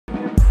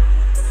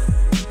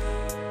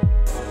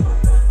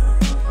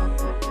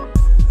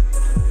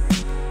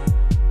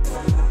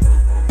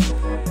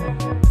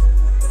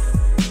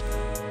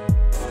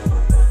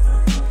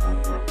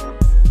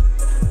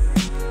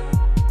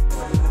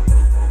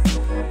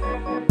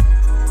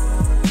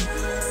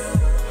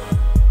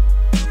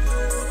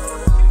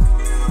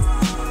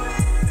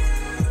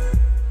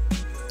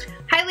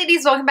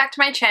welcome back to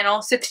my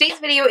channel. So today's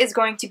video is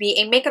going to be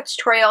a makeup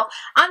tutorial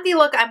on the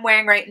look I'm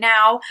wearing right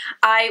now.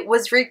 I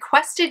was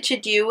requested to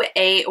do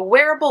a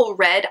wearable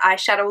red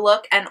eyeshadow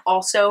look and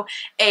also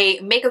a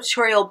makeup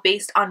tutorial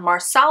based on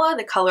Marsala,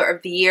 the color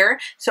of the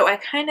year. So I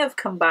kind of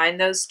combined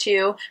those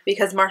two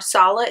because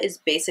Marsala is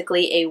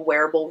basically a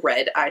wearable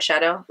red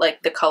eyeshadow.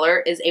 Like the color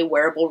is a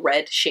wearable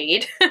red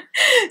shade.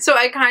 So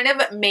I kind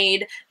of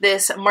made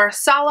this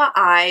Marsala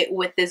eye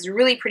with this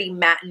really pretty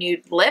matte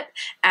nude lip,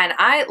 and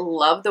I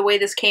love the way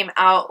this came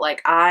out.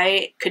 Like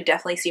I could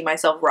definitely see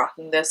myself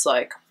rocking this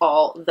like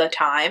all the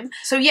time.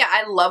 So yeah,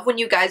 I love when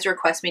you guys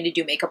request me to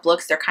do makeup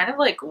looks. They're kind of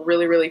like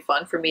really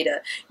fun for me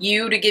to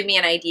give me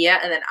an idea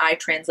and then I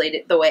translate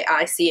it the way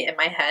I see it in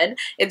my head.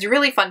 It's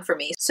really fun for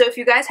me. So if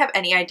you guys have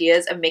any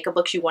ideas of makeup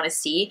looks you want to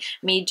see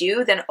me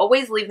do, then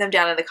always leave them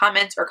down in the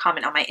comments or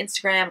comment on my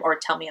Instagram or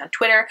tell me on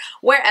Twitter,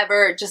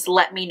 wherever. Just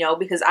let me know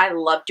because I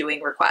love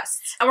doing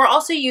requests. And we're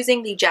also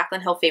using the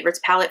Jaclyn Hill Favorites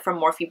palette from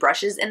Morphe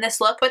brushes in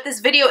this look, but this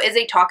video is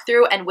a talk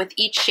through, and with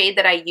each shade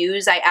that I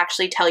use, I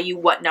actually tell you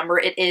what number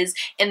it is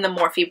in the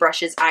Morphe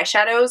brushes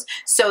eyeshadows,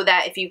 so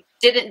that if you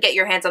didn't get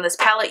your hands on this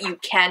palette, you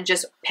can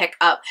just pick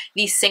up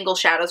these single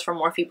shadows from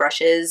Morphe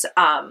brushes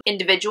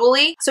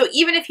individually. So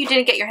even if you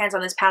didn't get your hands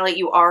on this palette,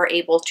 you are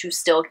able to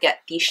still get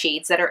the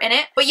shades that are in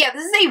it. But yeah,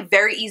 this is a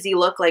very easy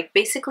look. Like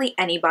basically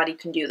anybody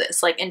can do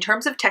this. Like in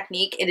terms of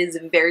technique, it is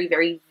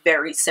very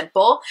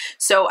simple.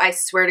 So I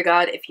swear to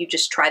God, if you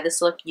just try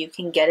this look, you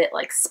can get it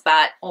like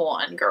spot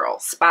on, girl,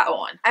 spot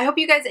on. I hope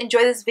you guys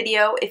enjoy this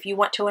video. If you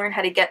want to learn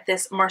how to get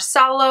this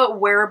Marsala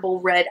wearable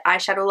red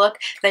eyeshadow look,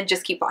 then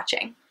just keep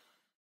watching.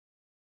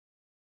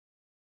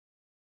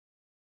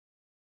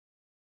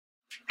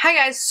 Hi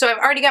guys, so I've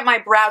already got my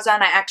brows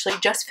on. I actually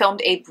just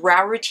filmed a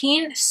brow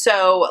routine,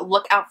 so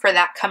look out for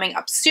that coming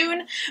up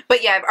soon.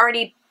 But yeah, I've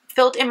already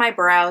filled in my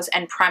brows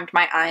and primed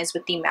my eyes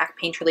with the MAC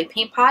Painterly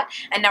Paint Pot,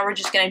 and now we're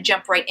just going to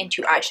jump right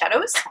into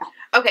eyeshadows.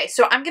 Okay,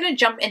 so I'm going to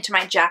jump into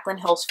my Jaclyn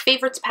Hill's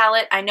Favorites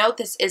palette. I know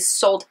this is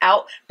sold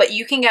out, but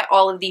you can get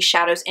all of these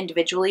shadows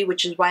individually,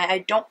 which is why I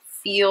don't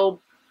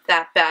feel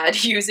that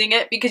bad using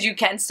it, because you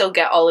can still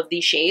get all of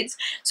these shades.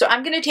 So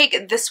I'm going to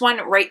take this one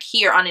right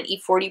here on an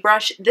E40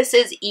 brush. This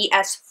is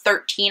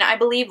ES13, I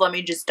believe. Let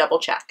me just double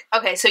check.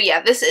 Okay, so yeah,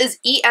 this is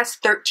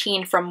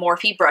ES13 from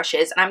Morphe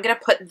brushes, and I'm going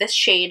to put this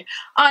shade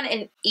on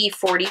an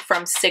E40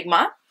 from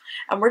Sigma,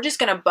 and we're just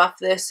going to buff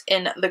this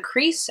in the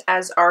crease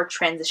as our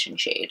transition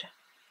shade.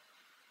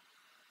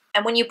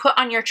 And when you put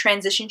on your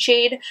transition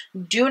shade,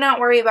 do not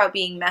worry about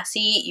being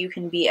messy. You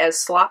can be as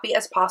sloppy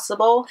as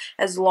possible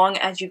as long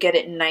as you get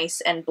it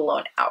nice and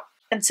blown out.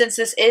 And since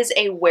this is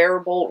a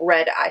wearable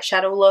red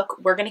eyeshadow look,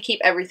 we're going to keep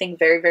everything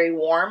very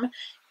warm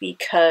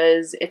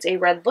because it's a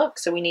red look,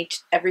 so we need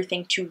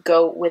everything to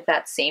go with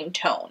that same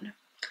tone.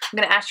 I'm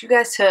going to ask you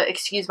guys to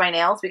excuse my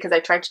nails because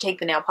I tried to take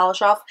the nail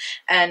polish off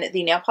and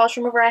the nail polish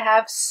remover I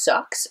have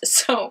sucks.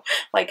 So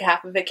like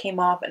half of it came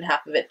off and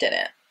half of it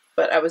didn't.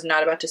 But I was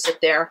not about to sit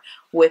there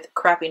with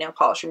crappy nail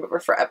polish remover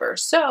forever.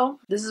 So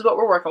this is what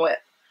we're working with.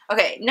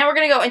 Okay, now we're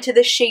going to go into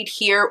this shade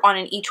here on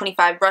an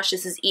E25 brush.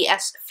 This is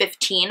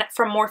ES15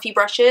 from Morphe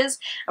brushes.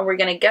 And we're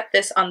going to get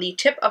this on the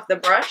tip of the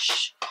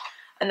brush.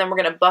 And then we're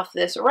going to buff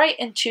this right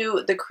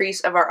into the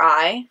crease of our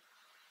eye.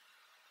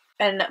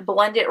 And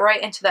blend it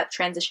right into that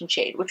transition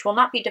shade, which will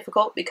not be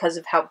difficult because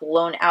of how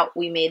blown out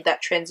we made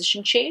that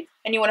transition shade.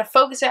 And you want to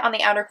focus it on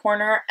the outer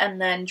corner and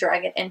then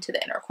drag it into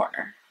the inner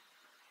corner.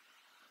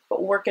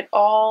 But work it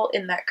all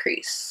in that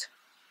crease.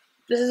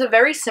 This is a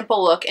very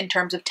simple look in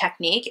terms of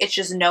technique. It's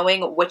just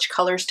knowing which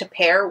colors to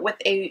pair with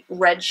a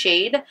red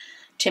shade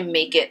to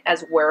make it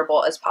as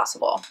wearable as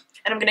possible.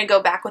 And I'm going to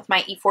go back with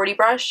my E40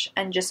 brush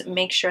and just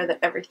make sure that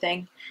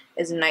everything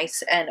is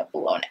nice and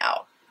blown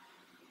out.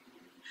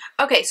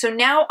 Okay, so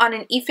now on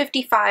an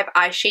E55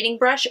 eye shading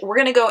brush, we're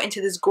going to go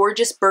into this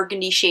gorgeous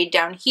burgundy shade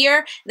down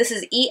here. This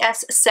is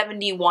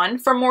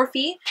ES71 from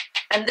Morphe,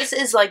 and this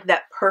is like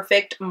that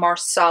perfect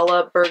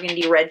Marsala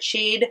burgundy red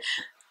shade.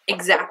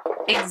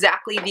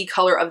 Exactly the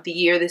color of the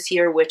year this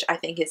year, which I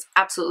think is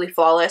absolutely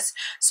flawless.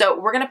 So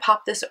we're going to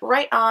pop this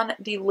right on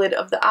the lid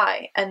of the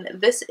eye, and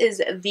this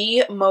is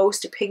the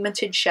most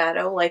pigmented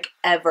shadow like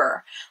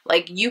ever.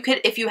 Like you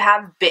could, if you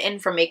have Bitten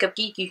from Makeup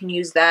Geek, you can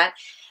use that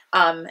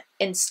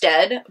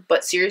instead,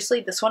 but seriously,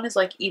 this one is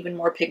like even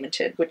more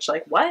pigmented, which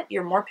like, what?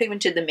 You're more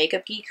pigmented than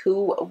Makeup Geek?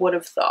 Who would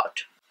have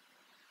thought?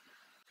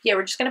 Yeah,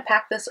 we're just gonna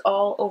pack this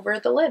all over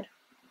the lid.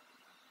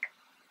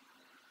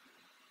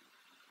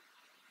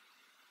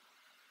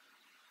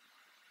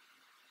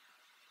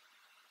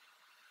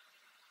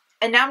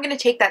 And now I'm going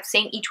to take that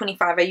same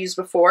E25 I used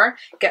before,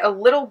 get a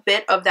little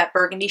bit of that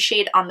burgundy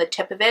shade on the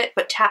tip of it,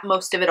 but tap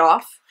most of it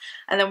off,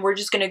 and then we're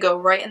just going to go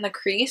right in the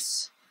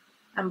crease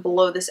and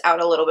blow this out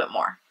a little bit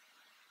more.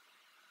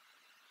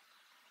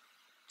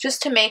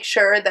 Just to make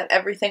sure that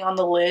everything on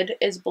the lid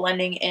is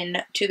blending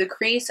in to the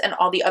crease and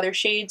all the other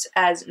shades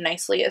as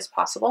nicely as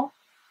possible.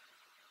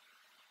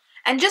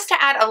 And just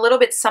to add a little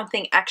bit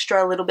something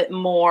extra, a little bit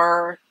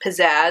more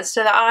pizzazz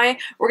to the eye,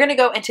 we're going to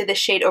go into this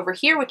shade over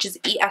here, which is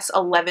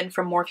ES11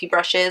 from Morphe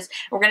brushes.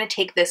 We're going to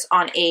take this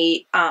on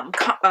a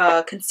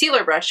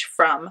concealer brush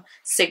from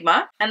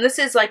Sigma. And this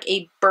is like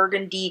a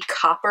burgundy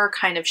copper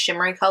kind of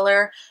shimmery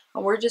color.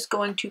 And we're just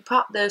going to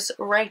pop this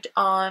right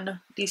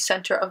on the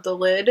center of the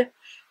lid,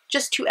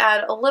 just to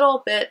add a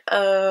little bit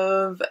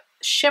of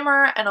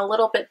shimmer and a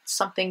little bit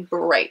something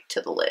bright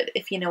to the lid,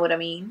 if you know what I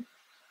mean.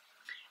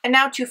 And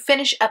now to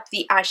finish up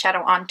the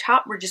eyeshadow on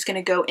top, we're just going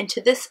to go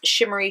into this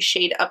shimmery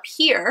shade up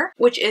here,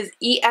 which is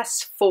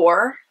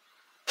ES4.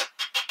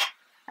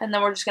 And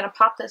then we're just going to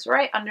pop this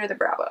right under the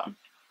brow bone.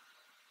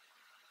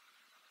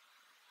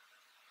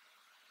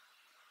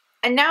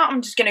 And now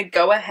I'm just going to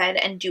go ahead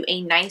and do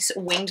a nice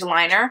winged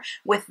liner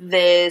with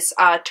this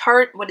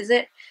Tarte, what is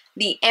it?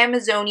 The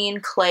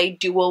Amazonian Clay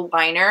Dual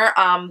Liner.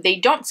 They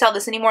don't sell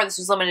this anymore. This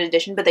was limited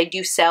edition, but they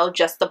do sell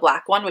just the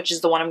black one, which is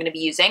the one I'm going to be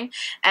using.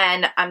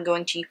 And I'm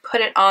going to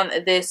put it on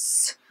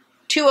this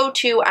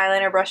 202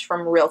 eyeliner brush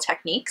from Real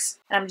Techniques.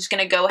 And I'm just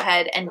going to go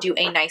ahead and do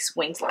a nice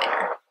winged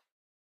liner.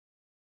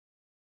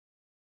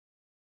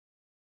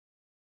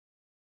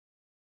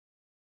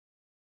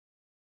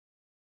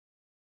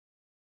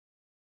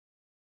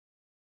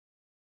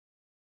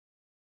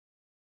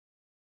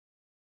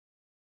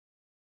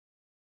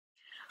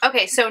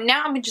 Okay, so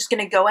now I'm just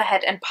going to go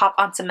ahead and pop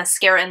on some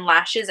mascara and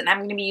lashes, and I'm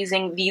going to be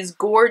using these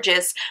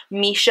gorgeous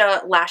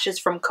Misha lashes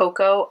from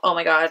Koko. Oh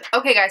my god.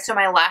 Okay guys, so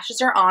my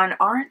lashes are on.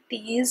 Aren't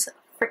these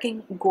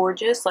freaking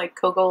gorgeous? Like,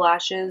 Koko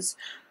lashes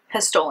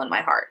has stolen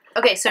my heart.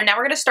 Okay, so now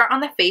we're going to start on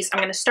the face. I'm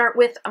going to start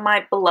with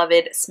my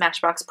beloved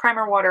Smashbox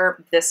Primer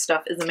Water. This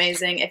stuff is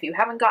amazing. If you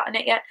haven't gotten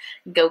it yet,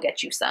 go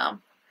get you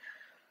some.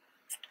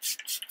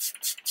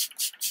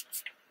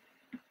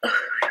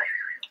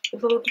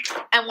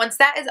 And once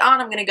that is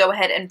on, I'm going to go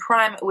ahead and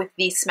prime with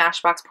the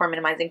Smashbox Pore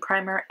Minimizing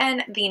Primer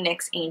and the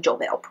NYX Angel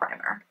Veil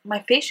Primer.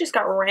 My face just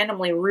got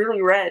randomly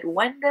really red.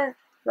 When did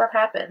that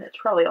happen? It's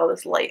probably all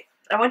this light.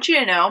 I want you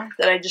to know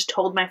that I just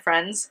told my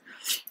friends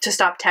to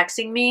stop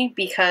texting me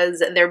because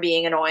they're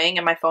being annoying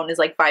and my phone is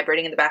like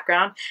vibrating in the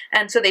background.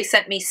 And so they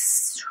sent me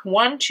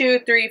 1, 2,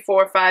 3,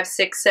 4, 5,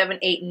 6, 7,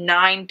 8,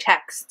 9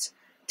 texts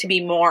to be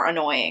more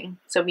annoying.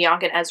 So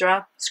Bianca and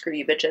Ezra, screw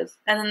you bitches.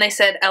 And then they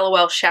said,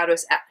 LOL, shout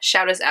us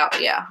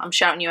out. Yeah, I'm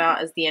shouting you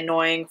out as the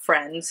annoying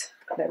friends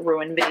that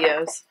ruin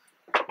videos.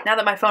 Now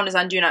that my phone is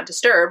on Do Not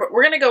Disturb,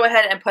 we're going to go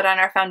ahead and put on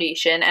our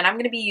foundation, and I'm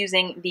going to be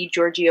using the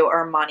Giorgio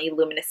Armani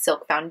Luminous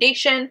Silk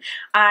Foundation.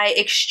 I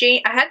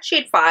had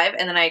shade 5,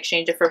 and then I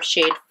exchanged it for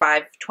shade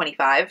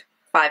 5.25,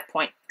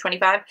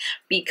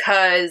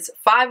 because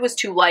 5 was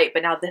too light,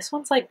 but now this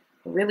one's like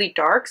really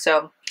dark,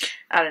 so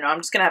I don't know, I'm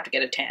just gonna have to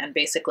get a tan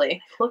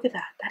basically. Look at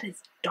that, that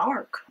is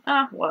dark.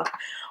 Well,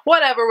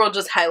 whatever, we'll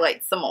just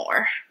highlight some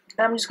more.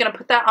 And I'm just gonna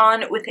put that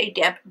on with a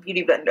damp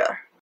beauty blender.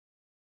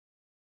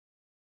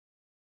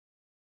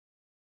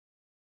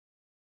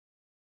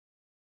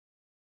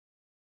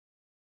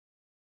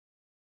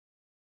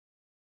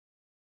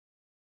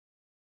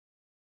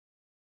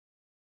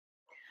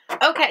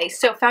 Okay,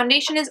 so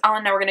foundation is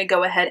on. Now we're going to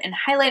go ahead and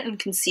highlight and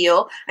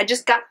conceal. I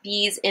just got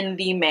these in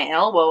the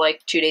mail, well,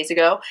 like 2 days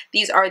ago.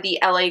 These are the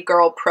LA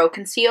Girl Pro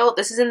Conceal.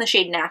 This is in the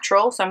shade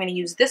Natural, so I'm going to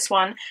use this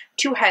one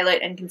to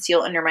highlight and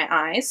conceal under my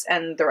eyes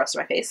and the rest of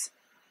my face.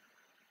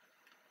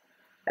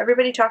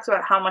 Everybody talks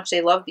about how much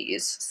they love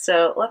these,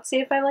 so let's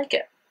see if I like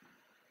it.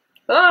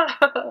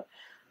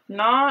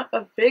 Not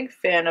a big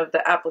fan of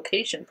the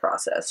application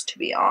process, to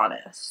be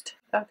honest.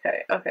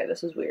 Okay,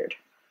 this is weird.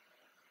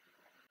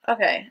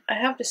 Okay, I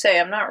have to say,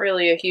 I'm not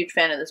really a huge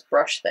fan of this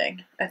brush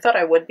thing. I thought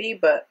I would be,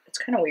 but it's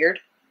kind of weird.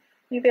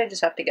 Maybe I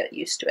just have to get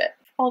used to it.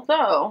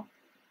 Although,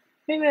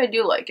 maybe I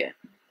do like it.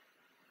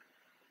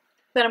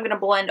 Then I'm going to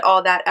blend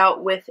all that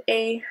out with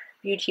a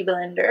beauty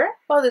blender.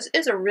 Oh, this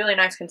is a really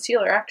nice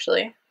concealer,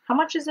 actually. How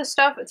much is this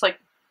stuff? It's like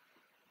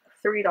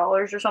 $3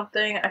 or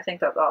something. I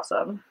think that's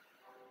awesome.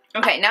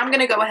 Okay, now I'm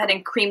going to go ahead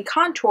and cream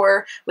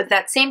contour with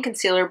that same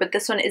concealer, but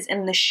this one is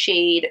in the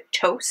shade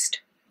Toast.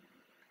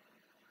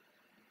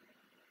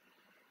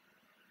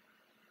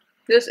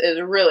 This is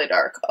really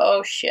dark.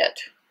 Oh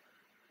shit.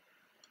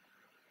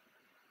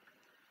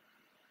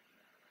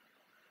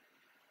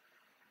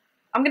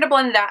 I'm going to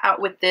blend that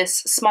out with this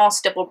small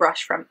stipple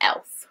brush from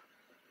e.l.f.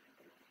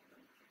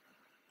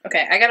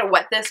 Okay, I gotta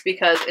wet this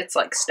because it's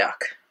like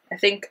stuck. I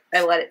think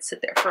I let it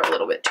sit there for a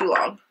little bit too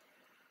long.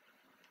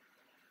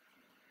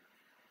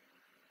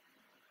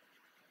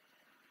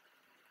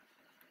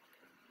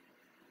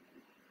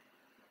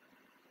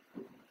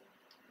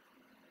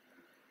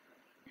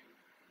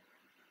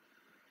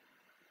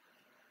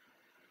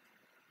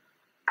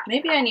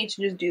 Maybe I need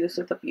to just do this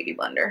with a beauty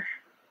blender.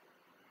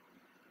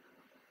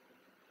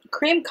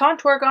 Cream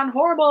contour gone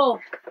horrible.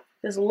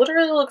 This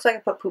literally looks like I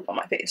put poop on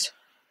my face.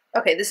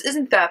 Okay, this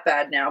isn't that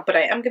bad now, but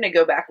I am going to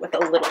go back with a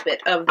little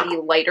bit of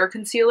the lighter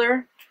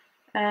concealer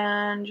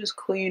and just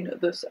clean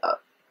this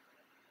up.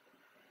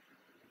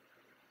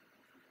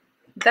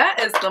 That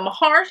is some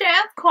harsh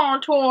ass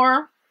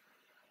contour.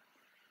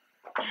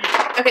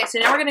 Okay, so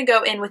now we're going to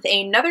go in with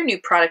another new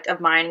product of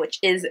mine, which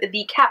is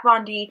the Kat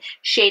Von D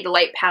Shade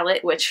Light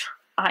Palette, which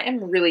I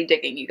am really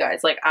digging, you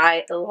guys. Like,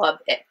 I love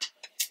it.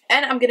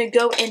 And I'm going to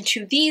go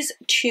into these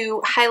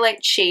two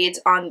highlight shades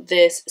on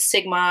this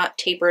Sigma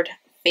tapered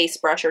face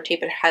brush or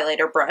tapered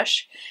highlighter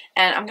brush.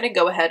 And I'm going to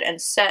go ahead and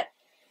set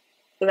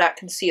that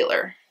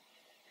concealer.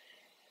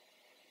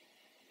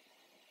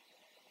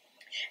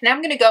 Now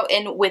I'm going to go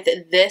in with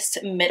this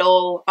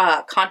middle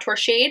contour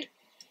shade.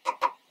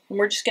 And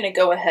we're just going to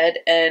go ahead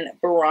and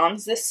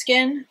bronze this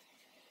skin.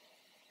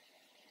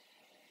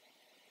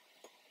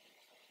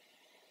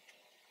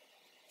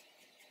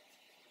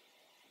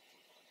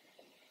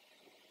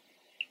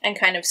 And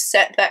kind of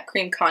set that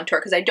cream contour,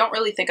 because I don't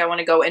really think I want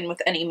to go in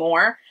with any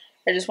more.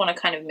 I just want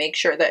to kind of make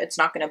sure that it's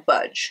not going to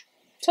budge.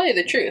 Tell you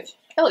the truth,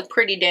 I look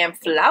pretty damn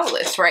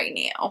flawless right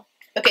now.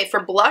 Okay,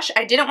 for blush,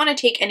 I didn't want to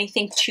take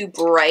anything too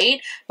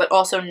bright, but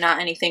also not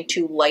anything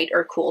too light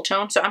or cool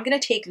tone. So I'm going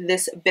to take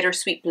this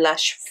Bittersweet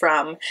blush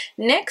from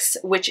NYX,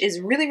 which is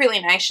really,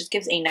 really nice. Just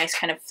gives a nice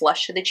kind of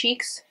flush to the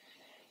cheeks.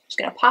 Just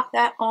going to pop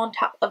that on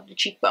top of the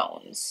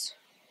cheekbones.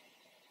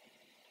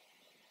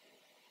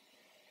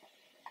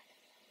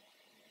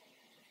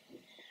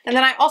 And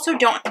then I also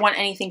don't want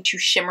anything too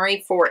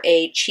shimmery for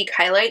a cheek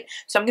highlight.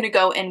 So I'm going to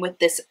go in with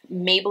this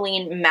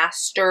Maybelline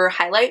Master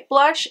Highlight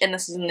Blush, and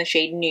this is in the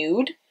shade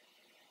Nude.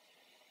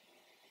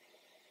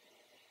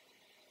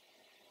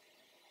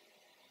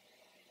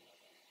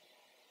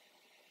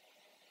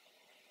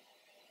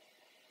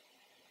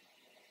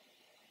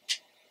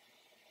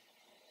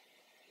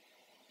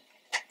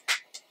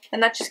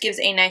 And that just gives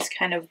a nice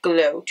kind of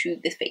glow to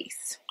the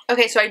face.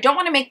 Okay, so I don't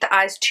want to make the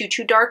eyes too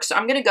dark, so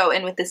I'm going to go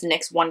in with this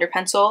NYX Wonder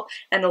Pencil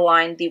and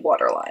align the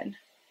waterline.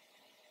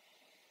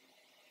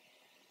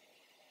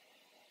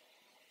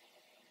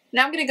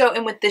 Now I'm going to go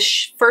in with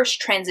this first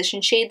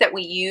transition shade that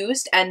we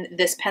used and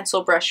this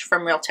pencil brush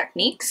from Real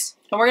Techniques.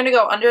 And we're going to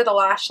go under the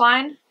lash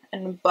line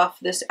and buff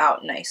this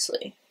out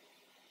nicely.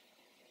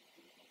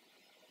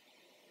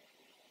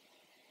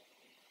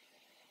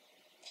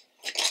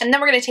 And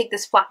then we're going to take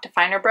this flat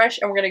definer brush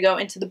and we're going to go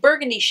into the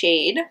burgundy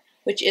shade,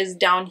 which is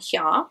down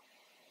here,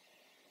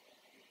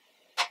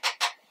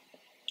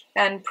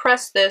 and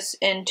press this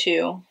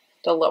into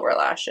the lower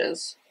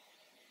lashes.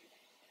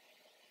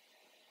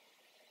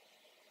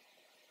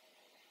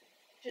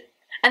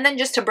 And then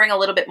just to bring a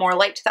little bit more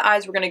light to the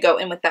eyes, we're going to go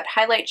in with that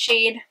highlight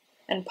shade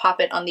and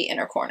pop it on the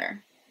inner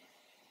corner.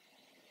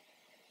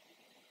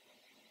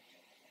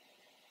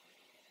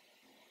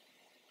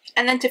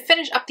 And then to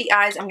finish up the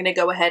eyes, I'm going to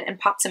go ahead and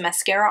pop some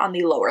mascara on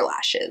the lower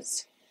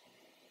lashes.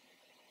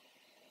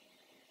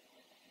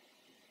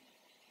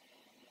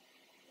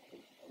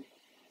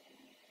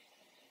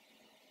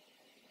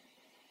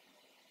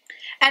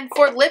 And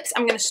for lips,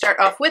 I'm going to start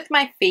off with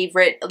my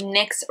favorite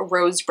NYX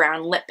Rose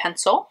Brown Lip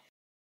Pencil.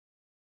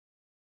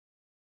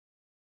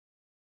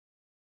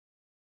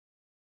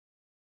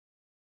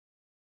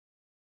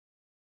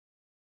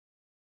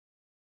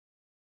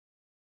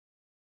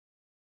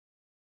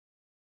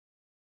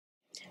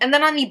 And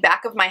then on the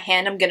back of my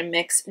hand, I'm going to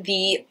mix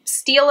the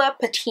Stila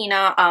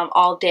Patina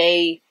All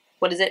Day,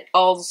 what is it?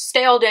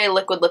 Stay All Day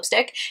Liquid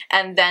Lipstick,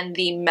 and then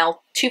the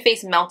Too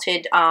Faced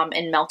Melted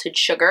and Melted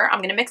Sugar. I'm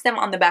going to mix them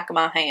on the back of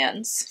my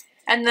hands.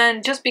 And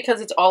then just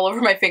because it's all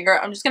over my finger,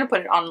 I'm just going to put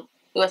it on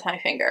with my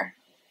finger.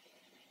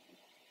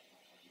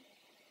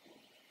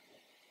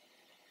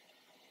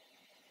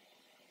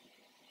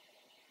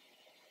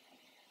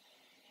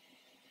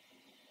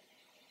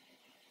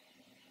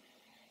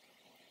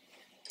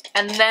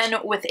 And then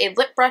with a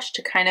lip brush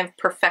to kind of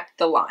perfect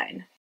the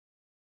line.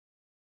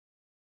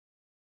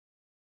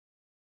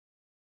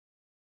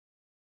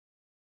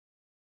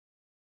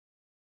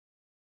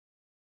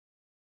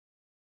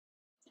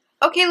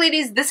 Okay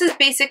ladies, this is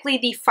basically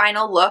the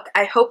final look.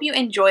 I hope you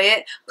enjoy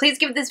it. Please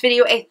give this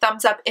video a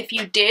thumbs up if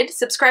you did.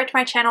 Subscribe to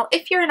my channel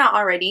if you're not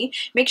already.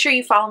 Make sure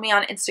you follow me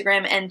on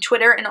Instagram and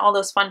Twitter and all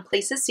those fun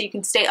places so you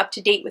can stay up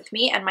to date with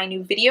me and my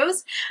new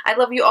videos. I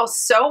love you all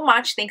so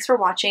much. Thanks for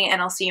watching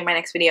and I'll see you in my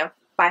next video.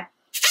 Bye.